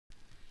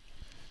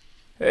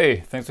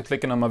Hey, thanks for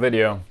clicking on my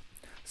video.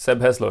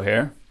 Seb Heslow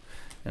here,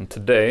 and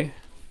today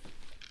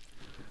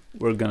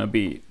we're gonna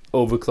be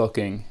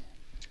overclocking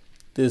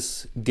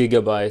this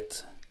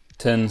Gigabyte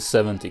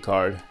 1070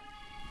 card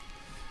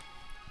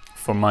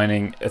for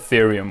mining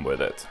Ethereum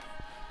with it.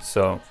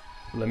 So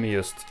let me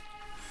just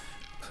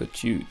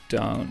put you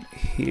down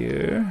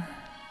here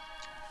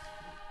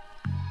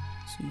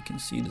so you can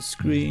see the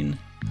screen.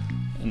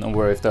 And don't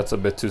worry if that's a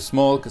bit too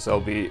small, because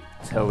I'll be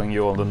telling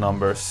you all the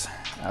numbers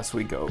as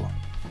we go.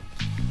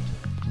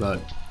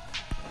 But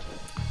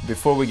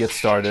before we get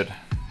started,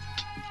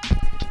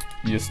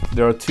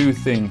 there are two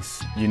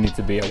things you need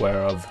to be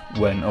aware of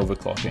when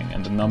overclocking.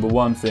 And the number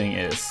one thing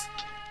is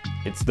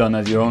it's done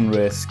at your own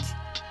risk.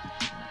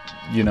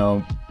 You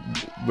know,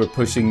 we're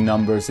pushing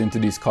numbers into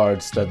these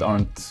cards that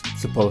aren't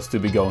supposed to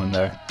be going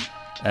there.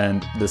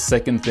 And the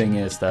second thing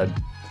is that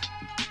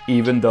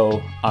even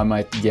though I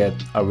might get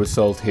a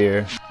result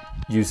here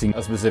using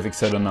a specific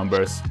set of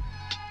numbers,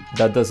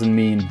 that doesn't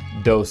mean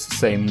those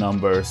same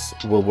numbers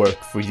will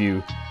work for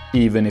you,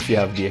 even if you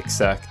have the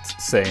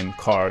exact same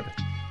card,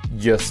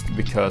 just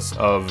because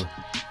of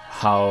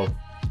how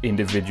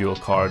individual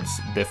cards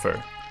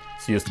differ.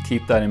 So just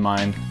keep that in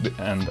mind,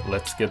 and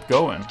let's get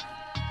going.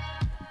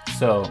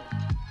 So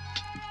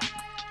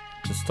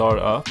to start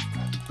up,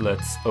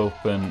 let's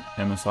open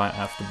MSI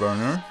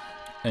Afterburner.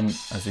 And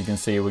as you can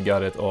see, we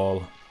got it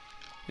all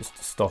just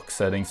stock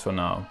settings for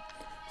now.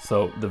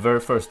 So the very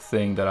first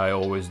thing that I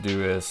always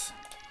do is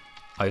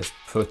I just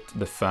put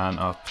the fan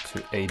up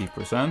to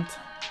 80%,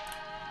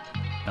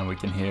 and we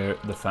can hear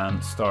the fan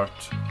start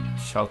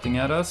shouting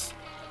at us.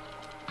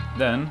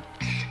 Then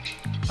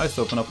I just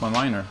open up my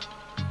miner,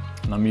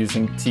 and I'm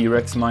using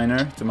T-Rex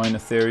miner to mine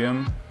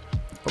Ethereum.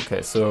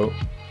 Okay, so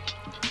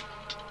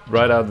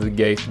right out of the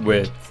gate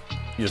with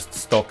just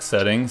stock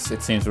settings,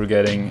 it seems we're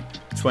getting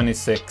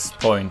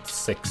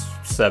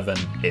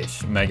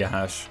 26.67-ish mega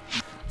hash.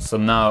 So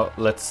now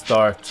let's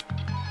start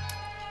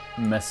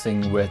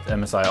messing with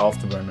MSI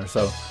Afterburner.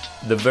 So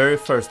the very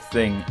first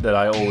thing that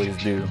I always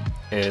do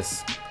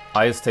is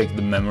I just take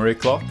the memory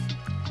clock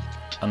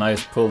and I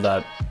just pull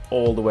that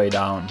all the way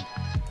down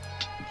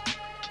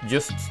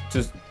just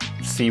to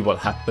see what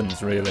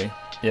happens, really.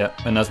 Yeah,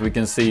 and as we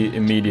can see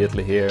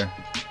immediately here,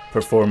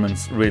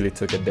 performance really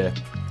took a dip.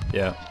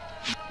 Yeah,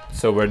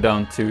 so we're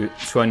down to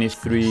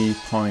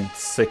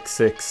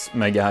 23.66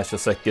 mega hash a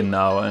second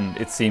now, and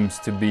it seems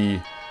to be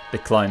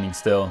declining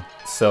still.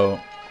 So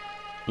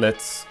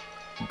let's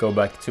go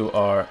back to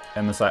our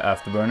MSI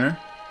Afterburner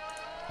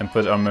and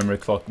put our memory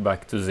clock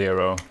back to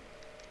 0.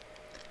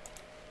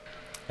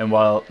 And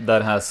while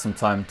that has some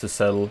time to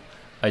settle,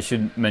 I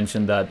should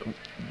mention that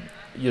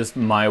just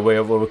my way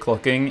of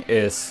overclocking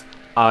is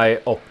I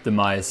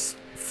optimize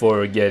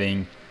for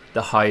getting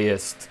the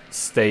highest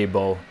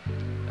stable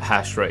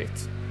hash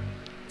rate.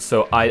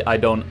 So I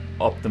don't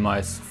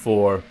optimize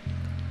for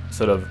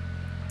sort of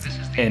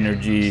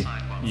energy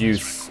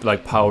use,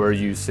 like power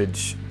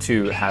usage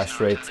to hash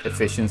rate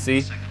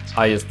efficiency.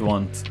 I just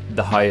want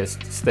the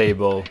highest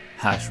stable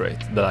hash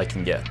rate that I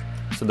can get.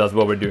 So that's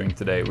what we're doing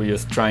today. We're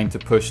just trying to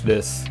push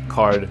this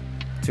card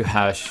to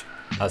hash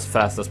as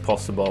fast as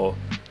possible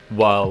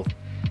while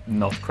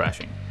not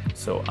crashing.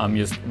 So I'm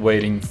just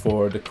waiting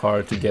for the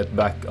card to get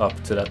back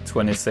up to that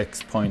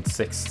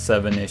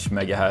 26.67-ish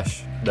mega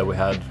hash that we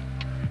had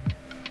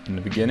in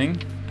the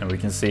beginning. And we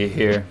can see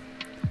here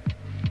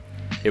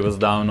it was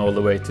down all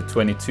the way to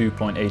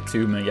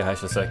 22.82 mega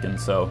hash a second.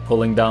 So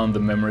pulling down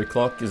the memory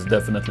clock is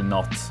definitely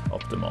not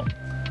optimal.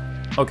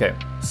 Okay,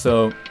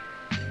 so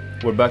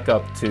we're back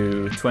up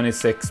to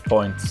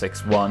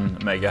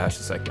 26.61 mega hash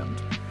a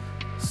second.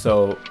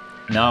 So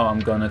now I'm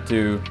gonna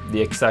do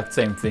the exact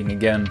same thing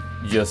again,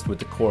 just with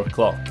the core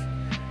clock.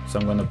 So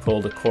I'm gonna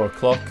pull the core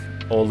clock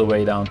all the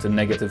way down to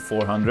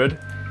 -400,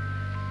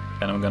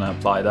 and I'm gonna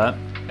apply that,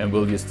 and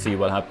we'll just see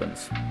what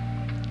happens.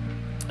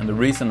 And the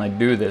reason I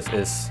do this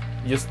is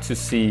just to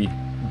see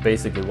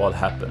basically what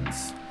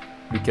happens,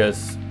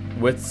 because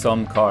with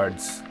some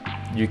cards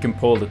you can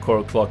pull the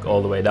core clock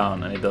all the way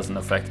down and it doesn't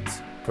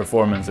affect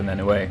performance in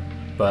any way,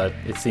 but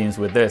it seems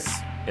with this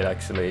it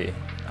actually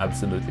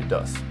absolutely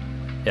does.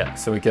 Yeah,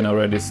 so we can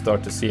already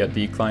start to see a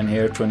decline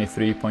here,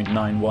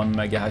 23.91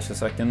 mega hash a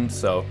second.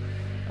 So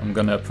I'm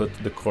gonna put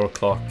the core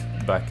clock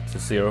back to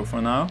 0 for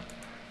now.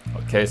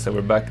 Okay, so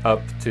we're back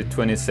up to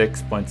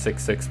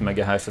 26.66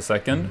 mega hash a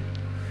second.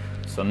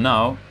 So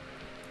now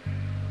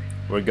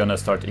we're gonna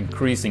start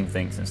increasing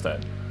things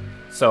instead.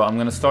 So I'm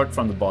gonna start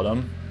from the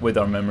bottom with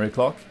our memory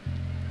clock,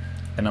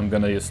 and I'm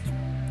gonna just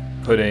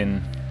put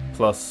in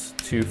plus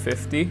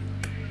 250.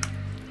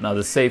 Now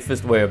the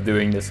safest way of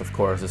doing this, of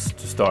course, is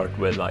to start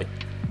with like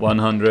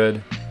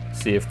 100,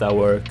 see if that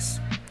works,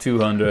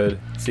 200,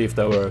 see if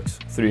that works,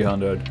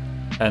 300,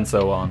 and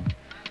so on.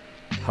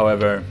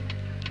 However,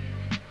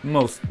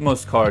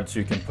 most cards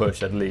you can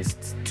push at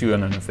least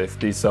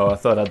 250, so I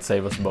thought I'd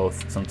save us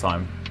both some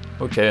time.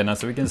 Okay, and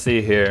as we can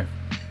see here,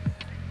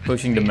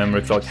 pushing the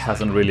memory clock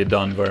hasn't really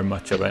done very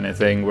much of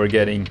anything. We're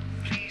getting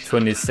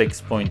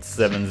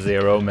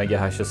 26.70 mega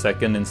hash a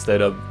second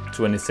instead of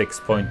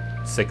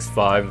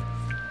 26.65.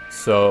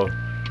 So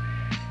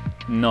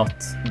not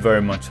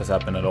very much has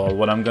happened at all.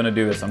 What I'm gonna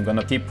do is I'm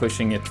gonna keep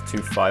pushing it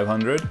to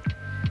 500,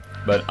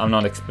 but I'm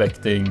not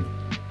expecting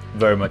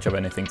very much of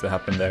anything to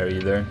happen there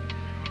either.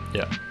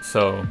 Yeah,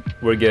 so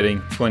we're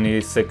getting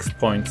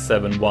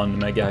 26.71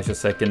 megahash a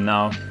second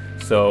now.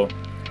 So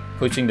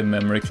pushing the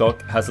memory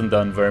clock hasn't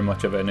done very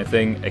much of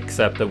anything,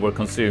 except that we're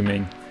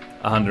consuming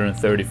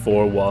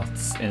 134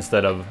 watts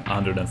instead of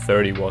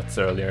 130 watts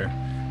earlier.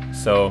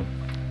 So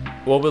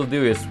what we'll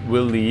do is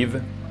we'll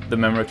leave the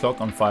memory clock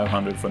on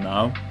 500 for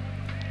now,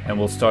 and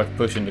we'll start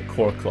pushing the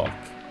core clock.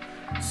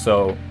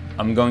 So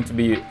I'm going to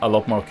be a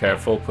lot more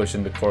careful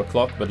pushing the core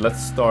clock, but let's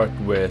start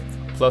with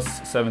plus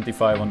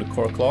 75 on the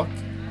core clock,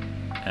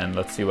 and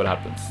let's see what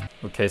happens.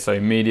 Okay, so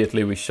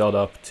immediately we shot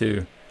up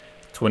to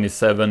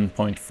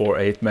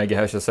 27.48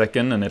 megahash a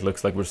second, and it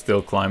looks like we're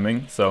still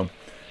climbing. So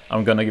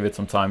I'm gonna give it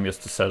some time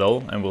just to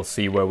settle, and we'll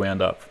see where we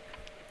end up.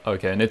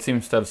 Okay, and it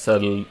seems to have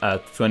settled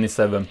at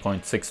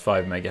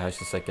 27.65 megahash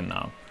a second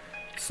now.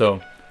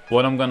 So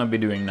what I'm gonna be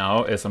doing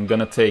now is I'm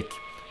gonna take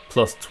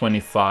plus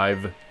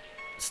 25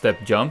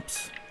 step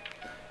jumps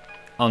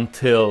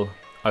until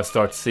I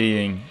start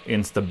seeing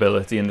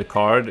instability in the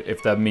card,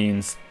 if that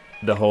means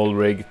the whole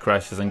rig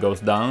crashes and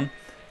goes down,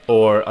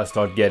 or I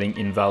start getting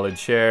invalid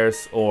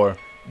shares, or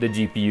the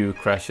GPU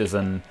crashes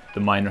and the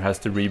miner has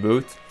to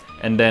reboot.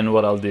 And then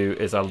what I'll do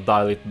is I'll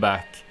dial it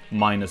back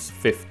minus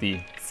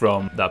 50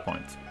 from that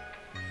point.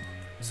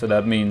 So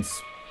that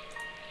means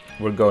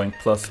we're going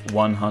plus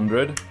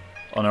 100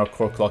 on our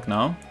core clock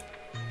now.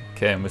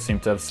 Okay, and we seem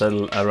to have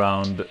settled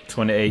around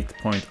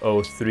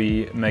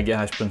 28.03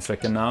 megahash per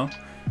second now.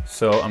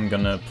 So I'm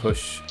gonna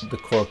push the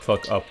core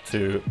clock up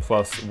to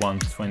plus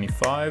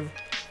 125.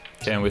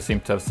 Okay, and we seem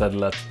to have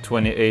settled at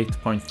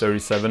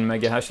 28.37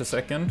 megahash a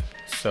second.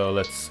 So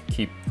let's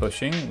keep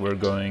pushing. We're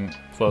going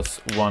plus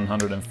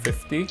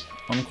 150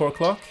 on core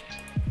clock.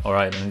 All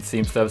right, and it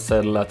seems to have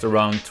settled at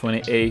around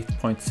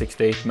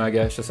 28.68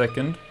 megahash a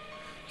second.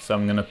 So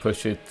I'm gonna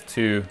push it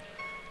to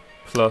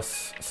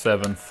plus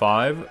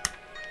 75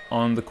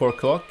 on the core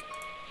clock,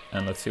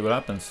 and let's see what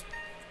happens.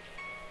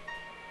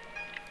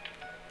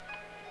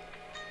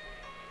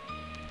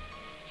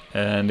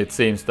 And it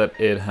seems that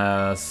it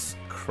has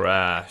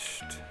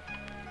crashed.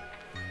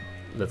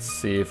 Let's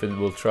see if it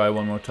will try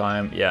one more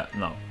time. Yeah,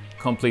 no,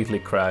 completely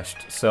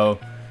crashed. So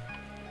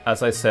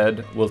as I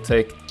said, we'll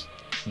take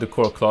the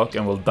core clock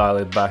and we'll dial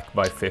it back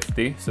by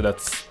 50. So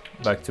that's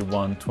back to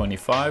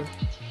 125.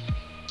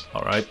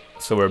 All right,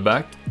 so we're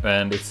back,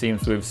 and it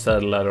seems we've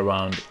settled at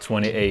around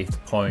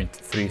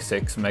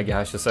 28.36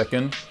 megahash a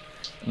second.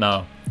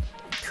 Now,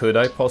 could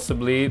I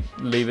possibly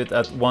leave it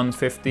at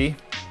 150?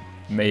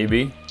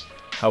 Maybe.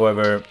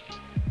 However,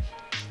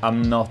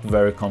 I'm not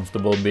very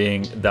comfortable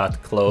being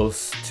that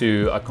close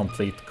to a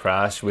complete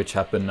crash, which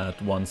happened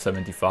at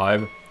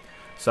 175.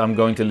 So I'm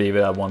going to leave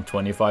it at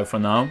 125 for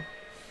now.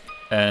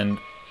 And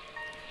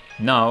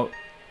now,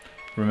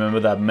 remember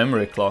that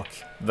memory clock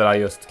that I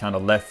just kind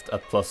of left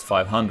at plus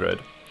 500.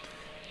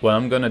 What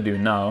I'm gonna do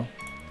now,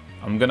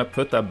 I'm gonna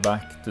put that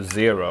back to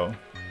 0.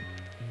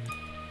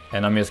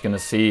 And I'm just gonna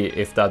see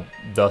if that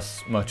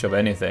does much of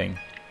anything.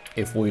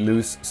 If we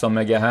lose some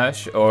mega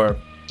hash, or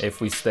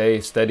if we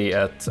stay steady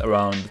at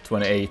around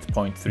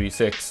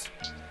 28.36,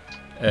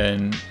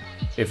 and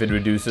if it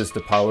reduces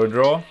the power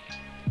draw,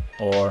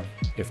 or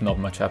if not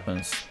much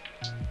happens.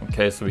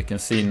 Okay, so we can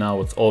see now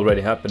what's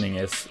already happening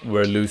is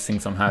we're losing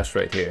some hash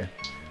rate here.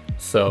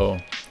 So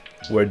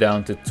we're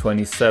down to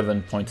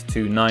 27.29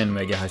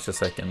 megahash a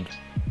second.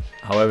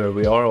 However,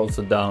 we are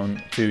also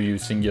down to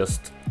using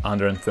just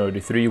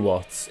 133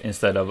 watts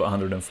instead of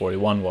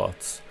 141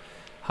 watts.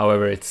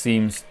 However, it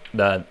seems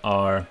that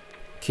our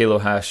kilo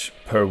hash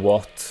per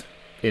watt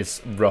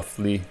is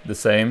roughly the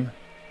same.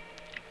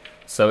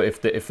 So if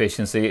the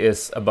efficiency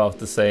is about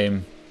the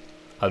same,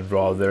 I'd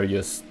rather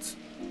just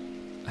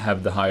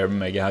have the higher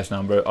mega hash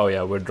number. Oh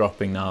yeah, we're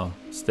dropping now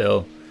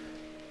still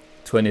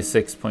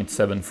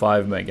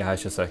 26.75 mega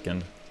hash a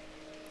second.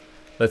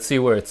 Let's see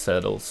where it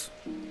settles.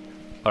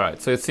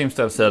 Alright, so it seems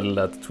to have settled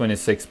at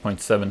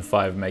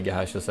 26.75 mega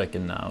hash a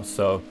second now.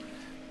 So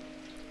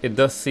it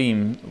does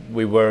seem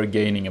we were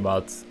gaining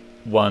about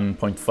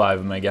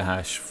 1.5 mega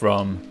hash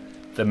from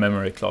the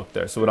memory clock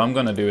there. So what I'm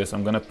gonna do is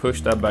I'm gonna push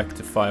that back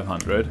to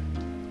 500,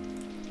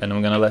 and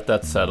I'm gonna let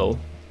that settle.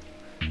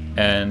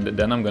 And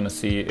then I'm gonna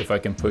see if I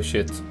can push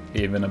it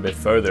even a bit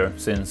further,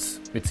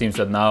 since it seems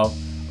that now,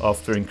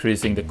 after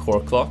increasing the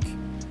core clock,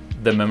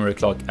 the memory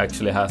clock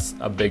actually has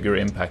a bigger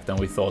impact than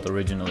we thought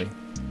originally.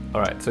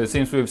 Alright, so it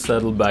seems we've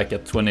settled back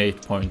at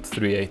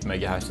 28.38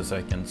 megahash a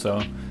second. So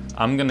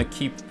I'm gonna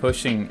keep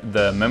pushing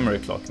the memory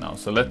clock now.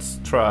 So let's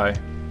try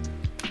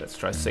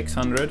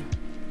 600.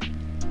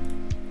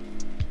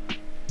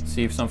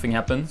 See if something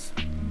happens.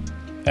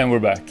 And we're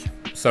back.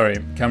 Sorry,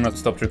 camera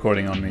stopped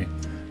recording on me.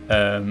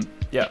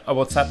 Yeah,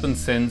 what's happened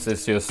since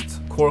is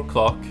just core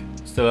clock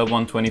still at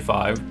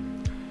 125.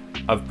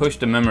 I've pushed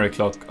the memory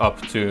clock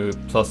up to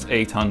plus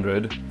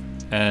 800,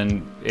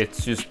 and it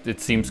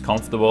seems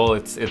comfortable.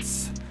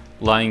 It's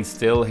lying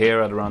still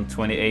here at around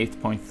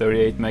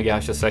 28.38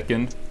 megahash a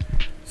second.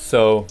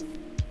 So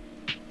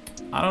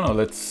I don't know,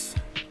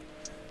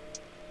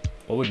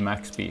 what would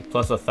max be?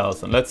 Plus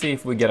 1,000. Let's see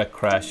if we get a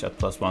crash at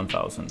plus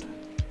 1,000.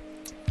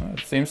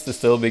 It seems to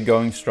still be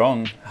going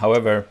strong.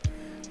 However,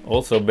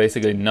 also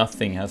basically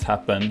nothing has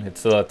happened. It's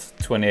still at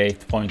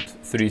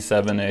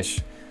 28.37-ish.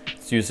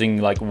 It's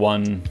using like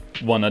one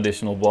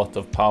additional watt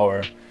of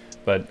power.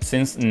 But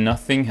since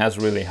nothing has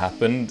really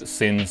happened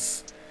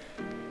since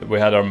we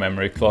had our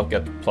memory clock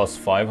at plus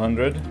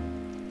 500,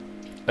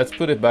 let's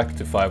put it back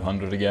to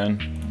 500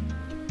 again.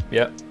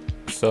 Yep.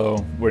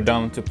 So we're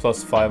down to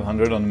plus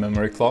 500 on the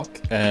memory clock,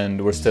 and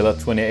we're still at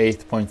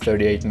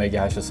 28.38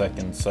 megahash a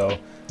second. So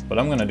what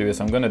I'm gonna do is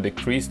I'm gonna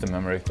decrease the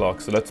memory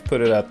clock. So let's put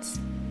it at,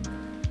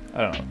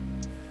 I don't know,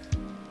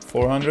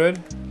 400,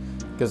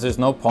 because there's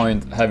no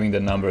point having the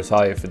numbers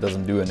high if it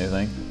doesn't do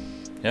anything.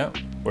 Yeah,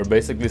 we're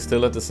basically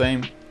still at the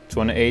same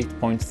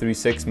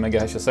 28.36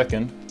 megahash a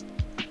second.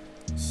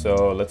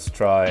 So let's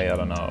try, I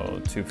don't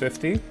know,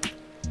 250.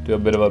 Do a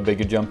bit of a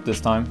bigger jump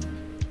this time.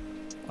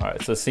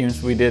 Alright, so it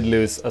seems we did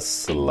lose a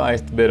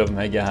slight bit of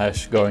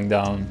megahash going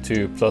down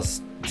to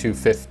plus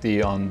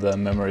 250 on the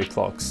memory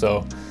clock.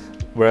 So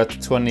we're at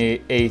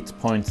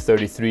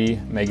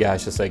 28.33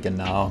 megahash a second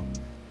now,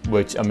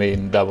 which, I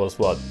mean, that was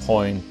what,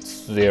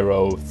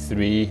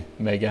 0.03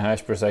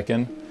 megahash per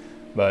second.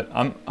 But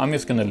I'm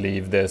just gonna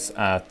leave this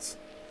at,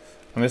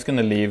 I'm just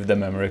gonna leave the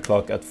memory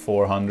clock at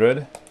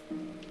 400.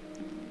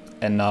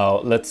 And now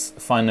let's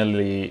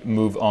finally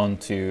move on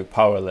to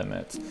power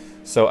limit.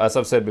 So as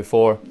I've said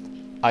before,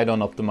 I don't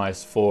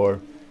optimize for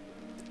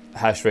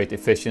hash rate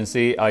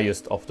efficiency. I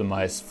just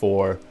optimize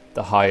for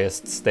the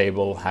highest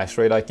stable hash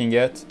rate I can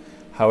get.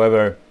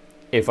 However,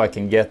 if I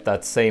can get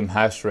that same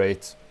hash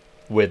rate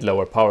with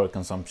lower power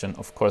consumption,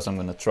 of course I'm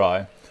gonna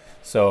try.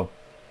 So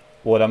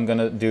what I'm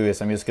gonna do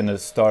is I'm just gonna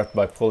start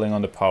by pulling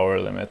on the power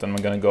limit, and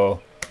I'm gonna go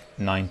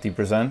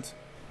 90%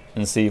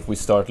 and see if we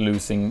start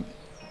losing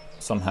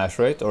some hash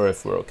rate or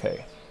if we're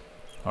okay.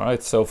 All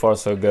right, so far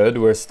so good.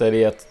 We're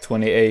steady at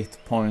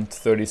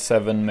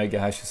 28.37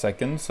 megahash a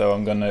second. So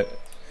I'm gonna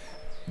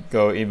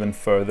go even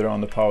further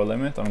on the power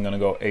limit. I'm gonna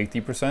go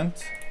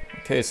 80%.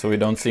 Okay, so we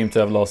don't seem to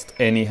have lost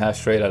any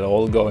hash rate at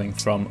all, going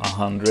from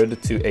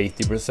 100 to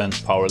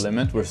 80% power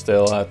limit. We're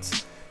still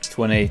at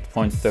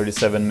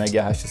 28.37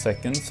 megahash a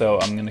second. So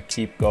I'm gonna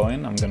keep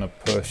going. I'm gonna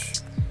push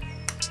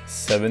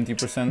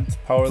 70%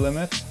 power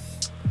limit,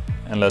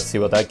 and let's see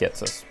what that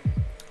gets us.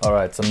 All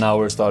right, so now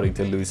we're starting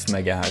to lose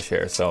megahash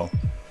here. So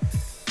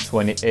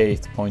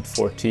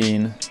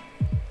 28.14,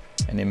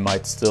 and it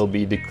might still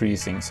be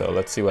decreasing. So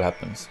let's see what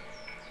happens.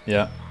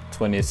 Yeah,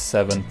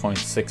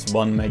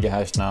 27.61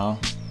 megahash now.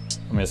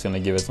 I'm just gonna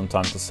give it some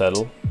time to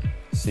settle,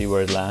 see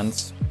where it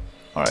lands.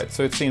 All right,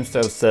 so it seems to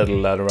have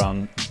settled at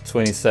around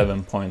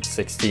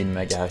 27.16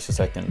 megahash a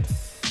second.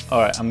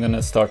 All right, I'm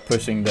gonna start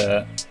pushing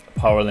the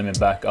power limit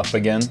back up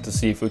again to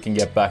see if we can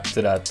get back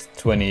to that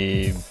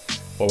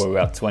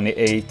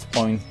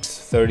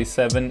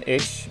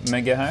 28.37-ish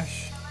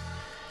megahash.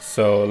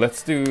 So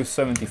let's do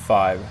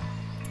 75.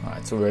 All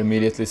right, so we're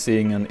immediately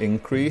seeing an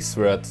increase.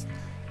 We're at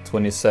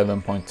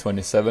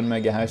 27.27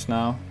 megahash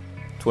now,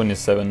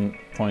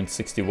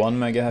 27.61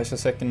 megahash a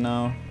second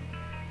now.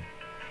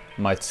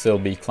 Might still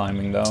be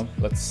climbing though.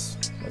 Let's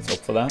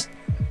hope for that.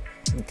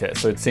 Okay,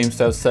 so it seems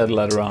to have settled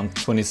at around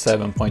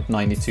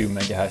 27.92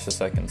 megahash a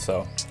second.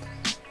 So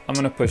I'm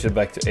gonna push it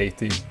back to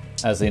 80,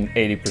 as in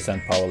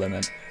 80% power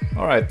limit.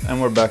 All right,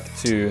 and we're back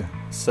to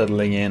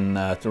settling in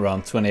at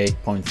around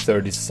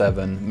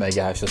 28.37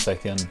 megahash a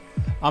second.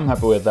 I'm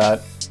happy with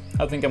that.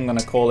 I think I'm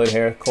gonna call it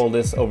here, call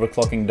this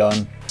overclocking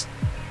done.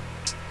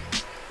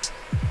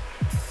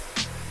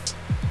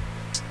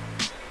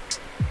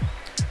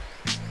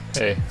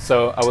 Hey,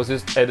 so I was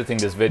just editing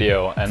this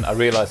video and I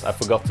realized I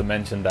forgot to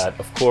mention that,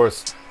 of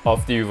course,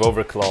 after you've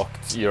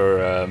overclocked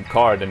your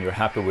card and you're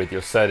happy with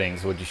your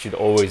settings, what you should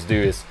always do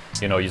is,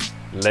 you know, just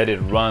let it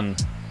run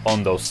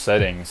on those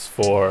settings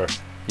for,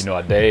 you know,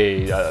 a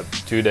day,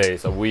 2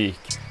 days, a week,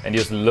 and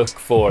just look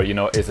for, you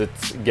know, is it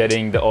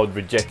getting the odd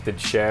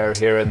rejected share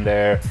here and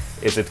there?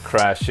 Is it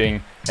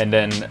crashing? And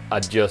then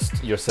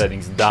adjust your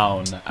settings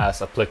down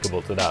as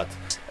applicable to that.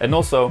 And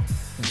also,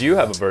 do you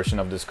have a version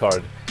of this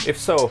card? If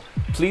so,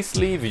 please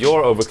leave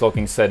your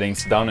overclocking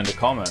settings down in the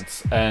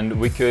comments, and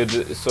we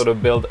could sort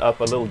of build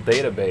up a little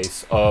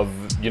database of,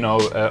 you know,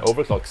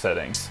 overclock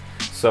settings.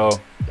 So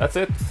that's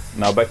it.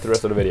 Now back to the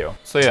rest of the video.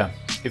 So yeah,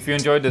 if you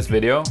enjoyed this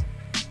video,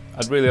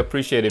 I'd really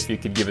appreciate it if you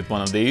could give it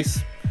one of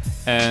these.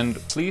 And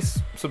please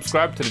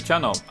subscribe to the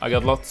channel. I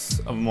got lots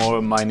of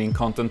more mining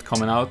content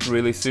coming out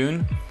really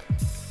soon.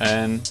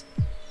 And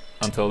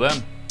until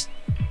then,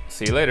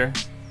 see you later.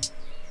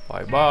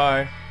 Bye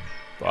bye.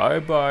 Bye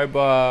bye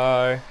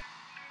bye.